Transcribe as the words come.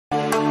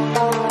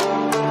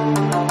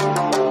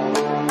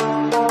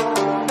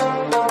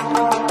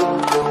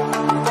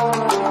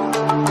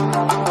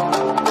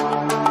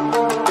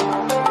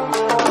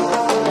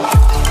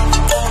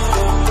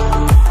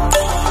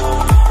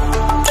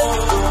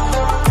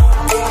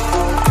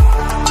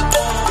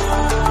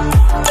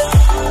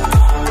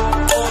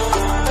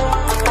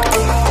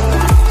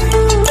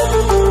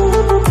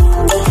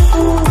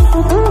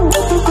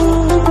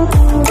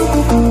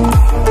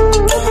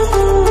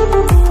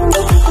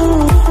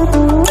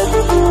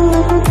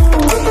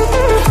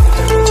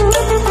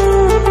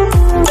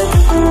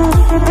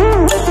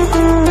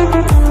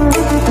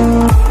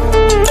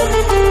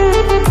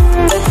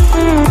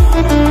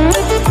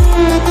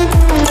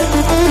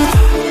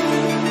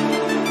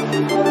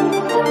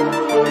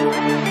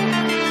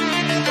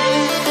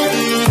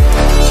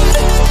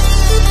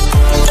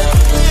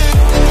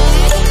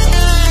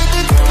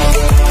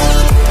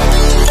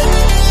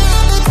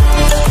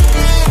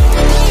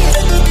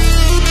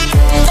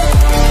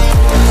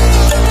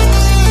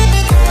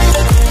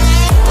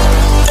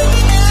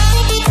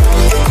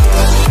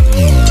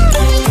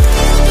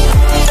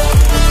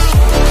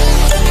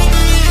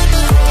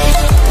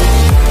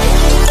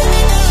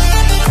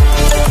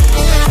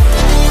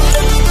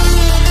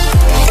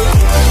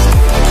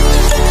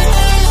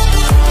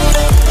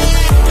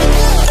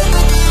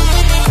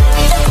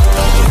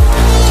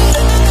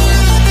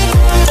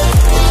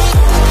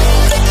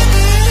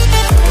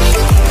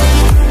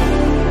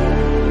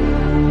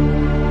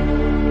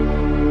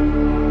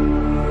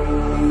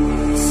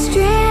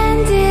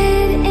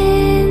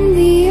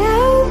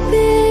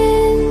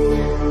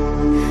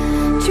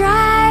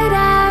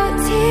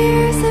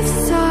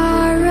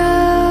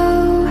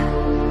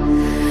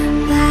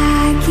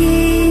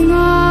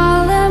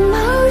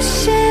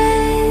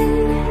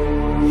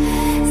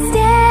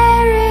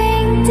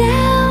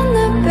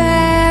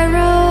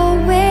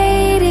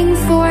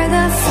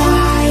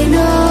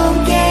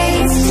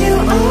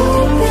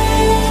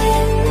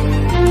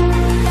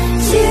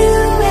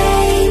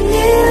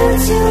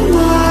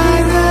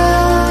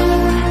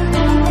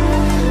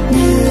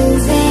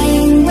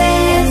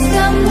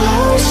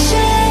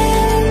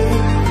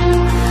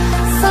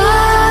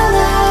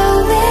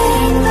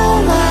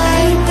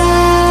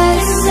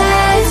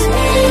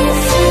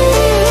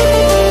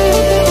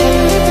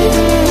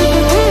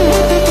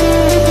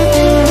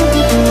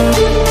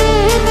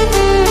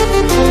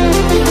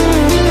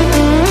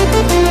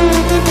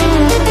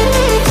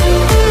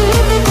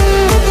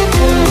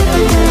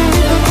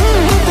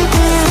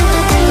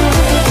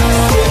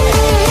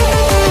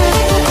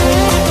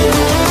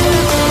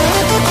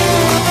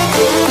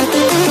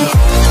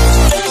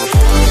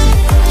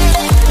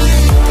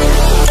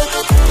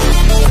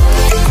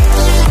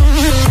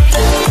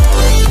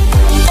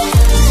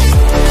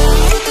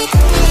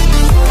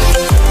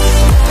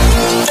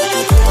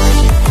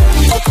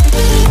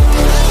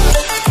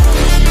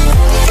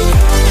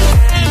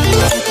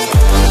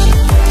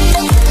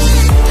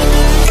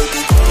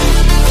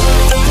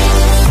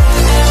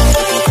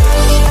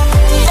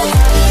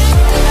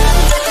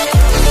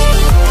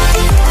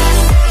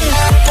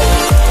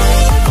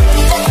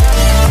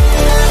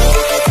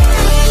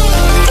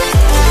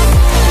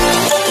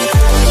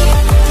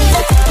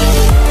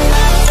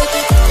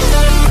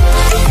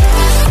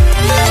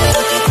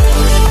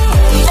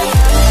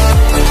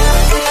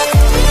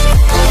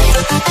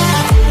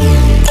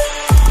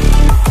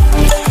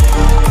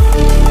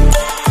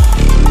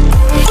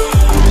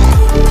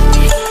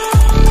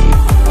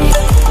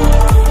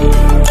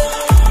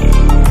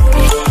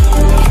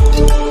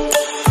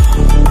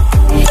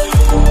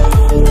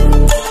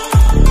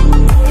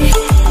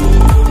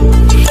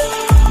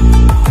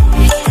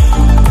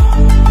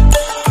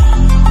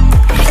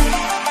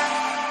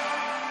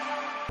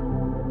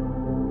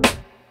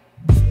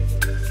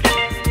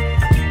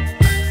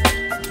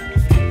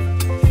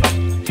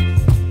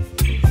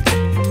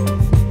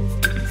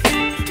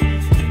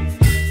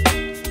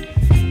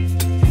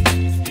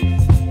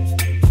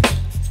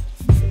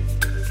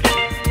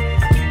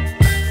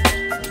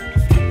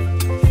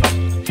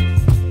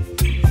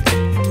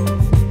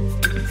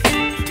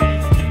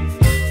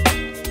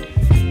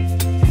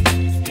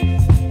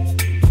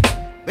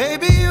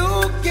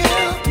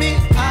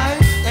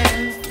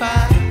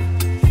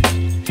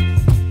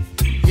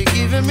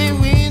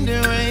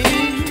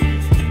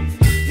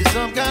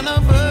kind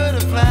of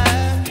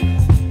butterfly.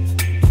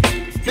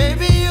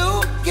 Baby,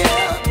 you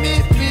give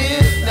me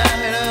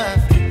midnight.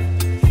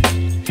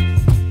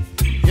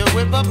 You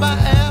whip up my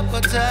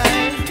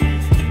appetite.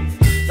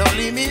 Don't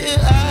leave me here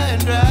high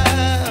and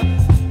dry.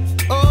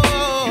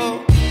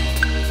 Oh,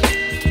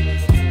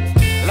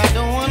 well, I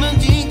don't wanna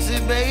jinx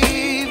it,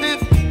 baby,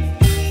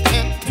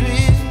 and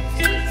twist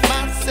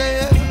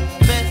myself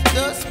at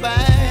the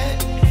spine.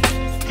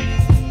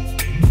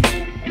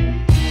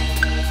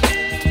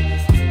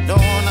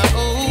 Don't wanna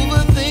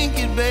overthink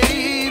it,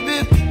 baby.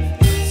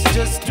 It's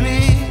just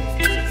twist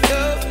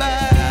your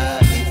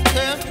body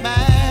and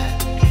mine.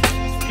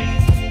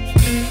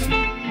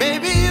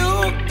 Baby, you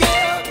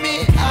give me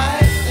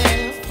ice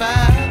and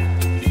fire.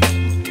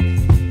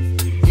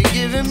 You're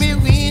giving me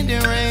wind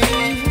and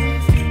rain.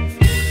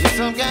 You're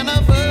some kind of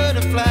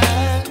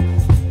butterfly.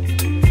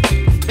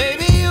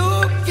 Baby, you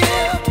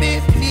give me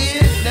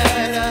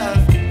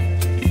midnight.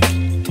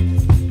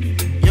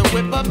 You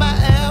whip up my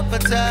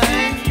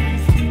appetite.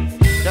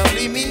 Don't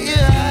leave me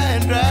here high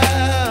and dry.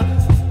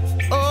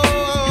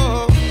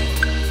 Oh,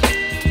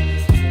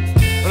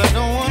 but I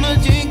don't wanna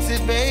jinx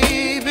it,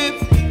 baby.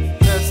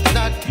 Let's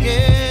not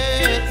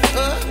get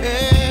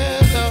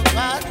ahead of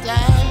my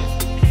time.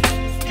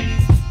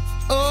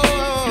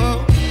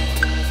 Oh,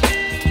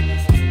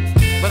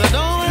 but I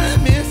don't wanna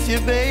miss you,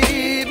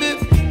 baby.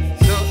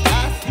 So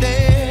I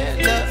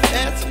stand up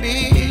and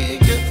speak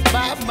just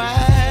my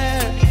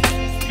mind.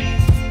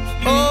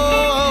 Oh.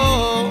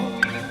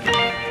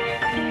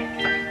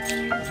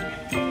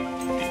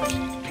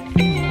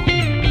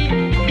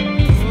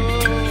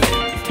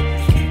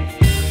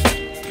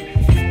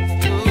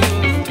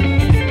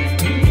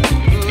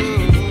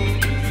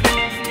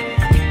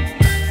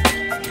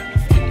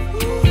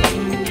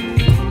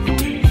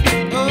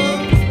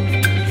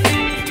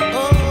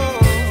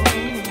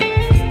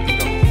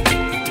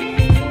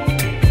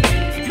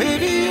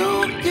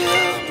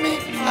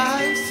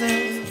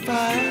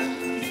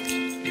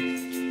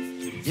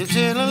 You're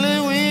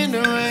chilling wind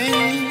and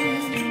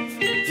rain.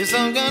 You're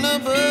some kind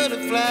of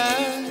butterfly.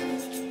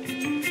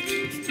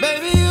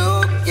 Baby, you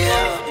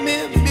give me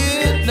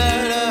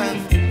midnight.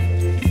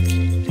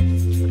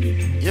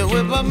 You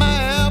whip up my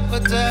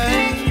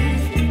appetite.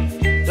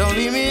 Don't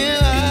leave me here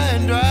high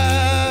and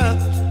dry.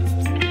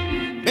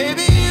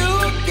 Baby, you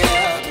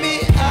give me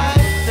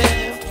ice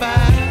and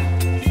fire.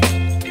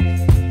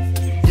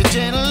 You're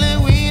channeling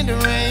wind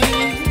and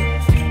rain.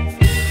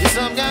 You're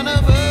some kind of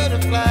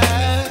butterfly.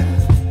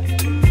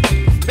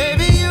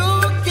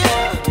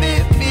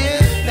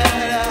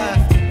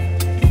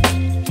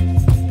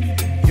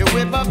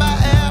 By my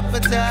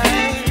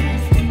appetite,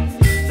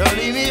 don't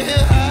leave me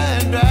here high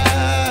and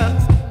dry.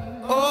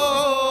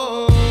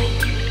 Oh,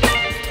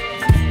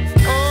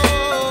 oh,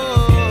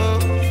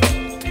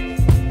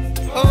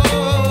 oh,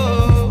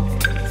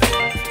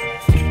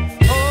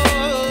 oh,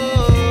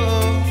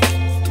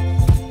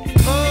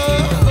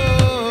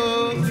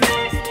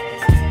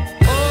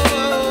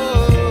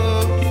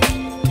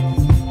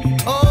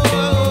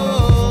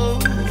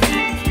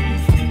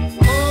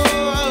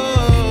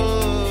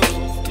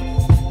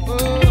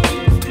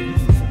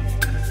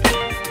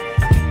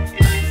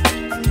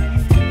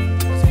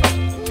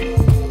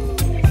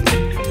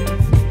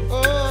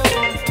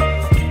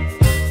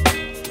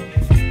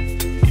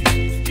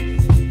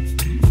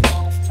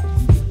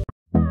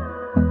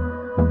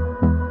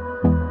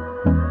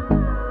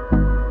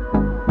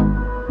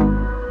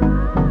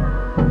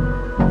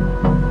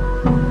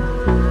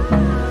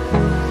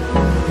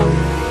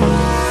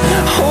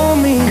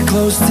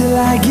 close till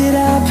I get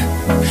up.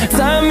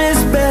 Time is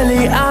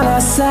barely on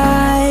our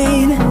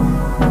side.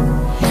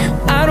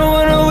 I don't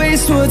wanna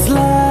waste what's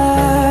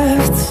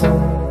left.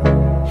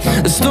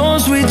 The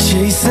storms we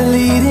chase are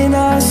leading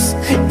us,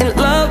 and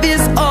love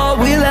is all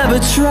we'll ever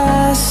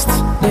trust.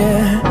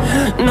 Yeah,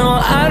 no,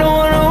 I don't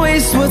wanna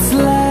waste what's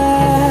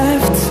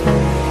left.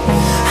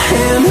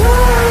 And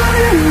on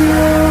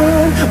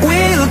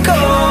we'll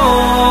go,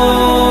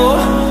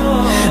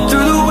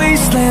 through the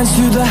wastelands,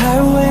 through the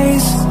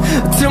highways,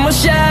 till my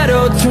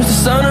shadow turns to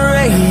sun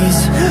rays.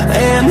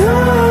 And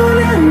on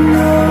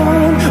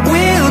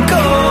we'll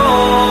go,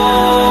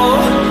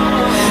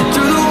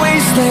 through the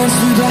wastelands,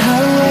 through the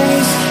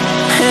highways,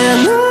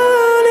 and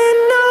on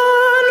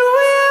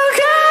we'll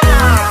go.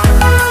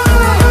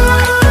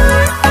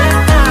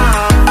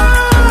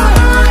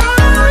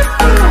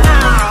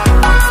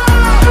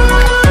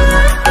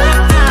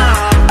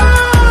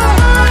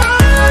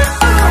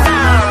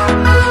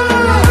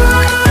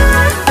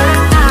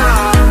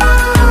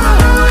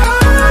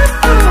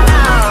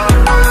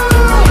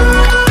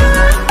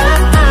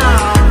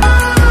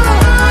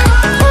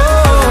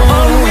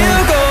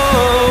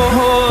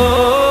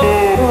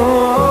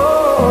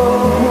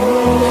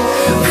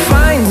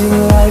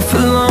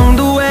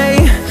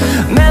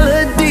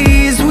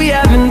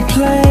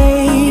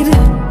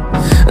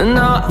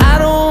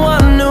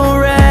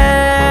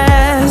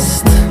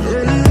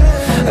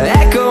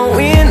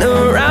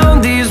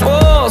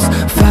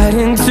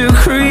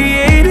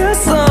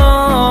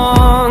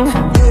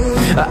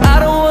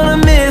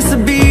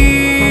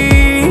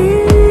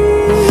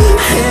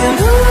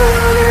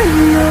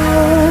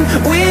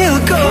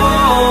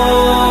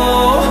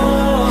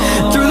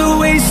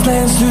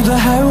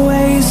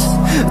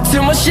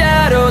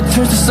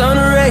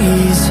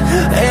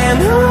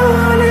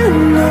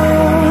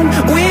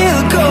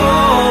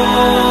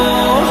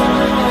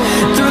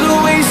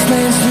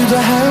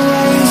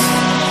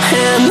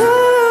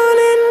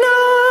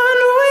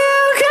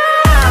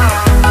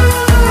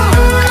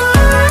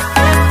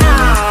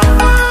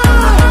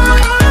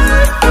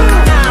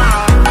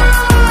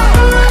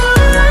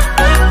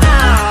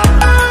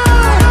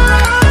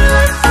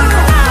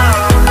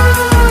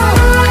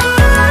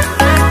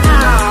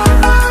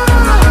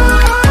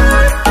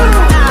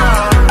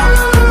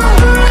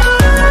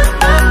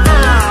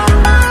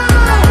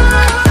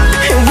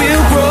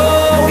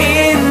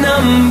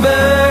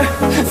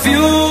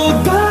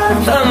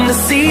 path, to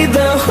see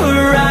the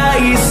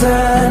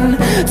horizon.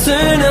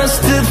 Turn us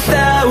to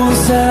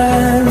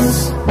thousands,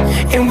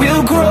 and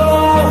we'll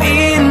grow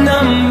in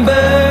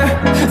number.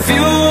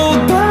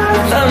 Fueled by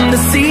them to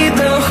see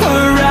the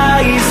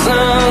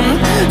horizon.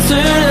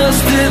 Turn us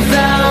to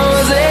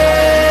thousands,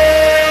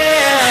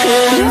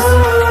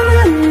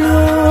 and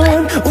on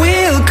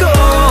we'll go.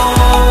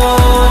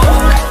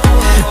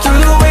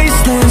 Through the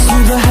wastelands,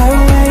 through the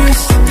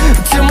highways,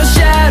 till my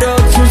shadow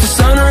turns to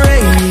sun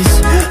rays.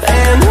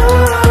 And on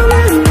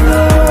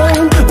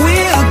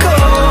we'll go.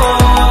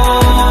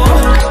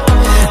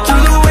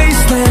 Through the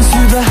wastelands,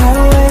 through the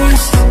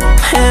highways,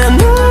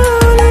 and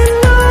on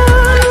we'll go.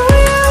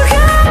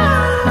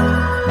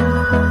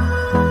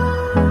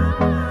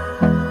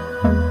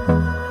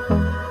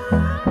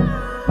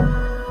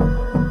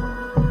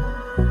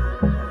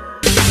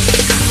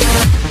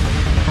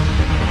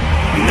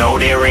 No,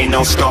 there ain't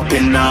no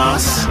stopping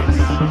us.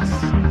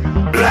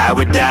 Fly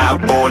without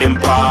boarding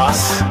pass.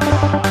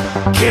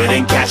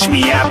 Couldn't catch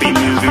me, I'll be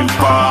moving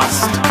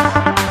fast.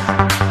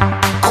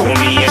 Call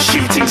me a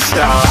shooting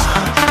star.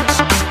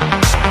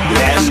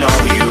 Let 'em know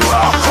who you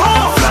are.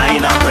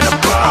 Flying up in a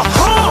bar.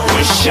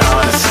 Wish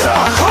on a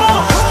star.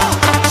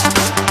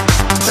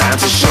 Time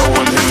to show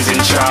 'em who's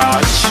in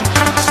charge.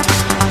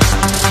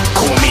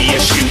 Call me a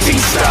shooting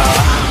star.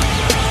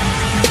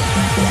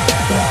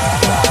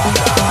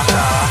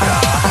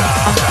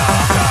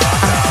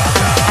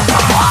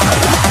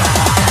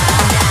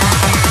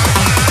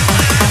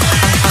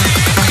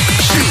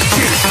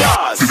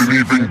 Didn't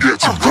even get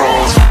to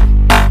cross.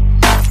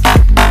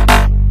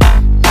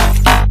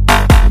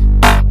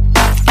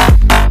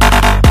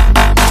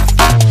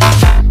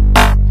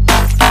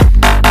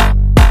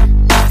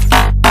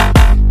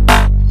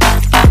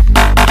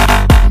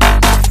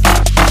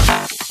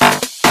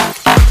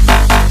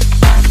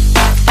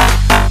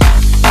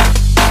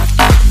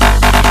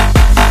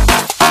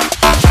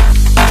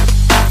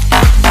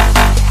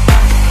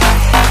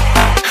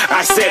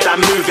 I said I'm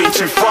moving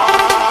too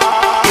far.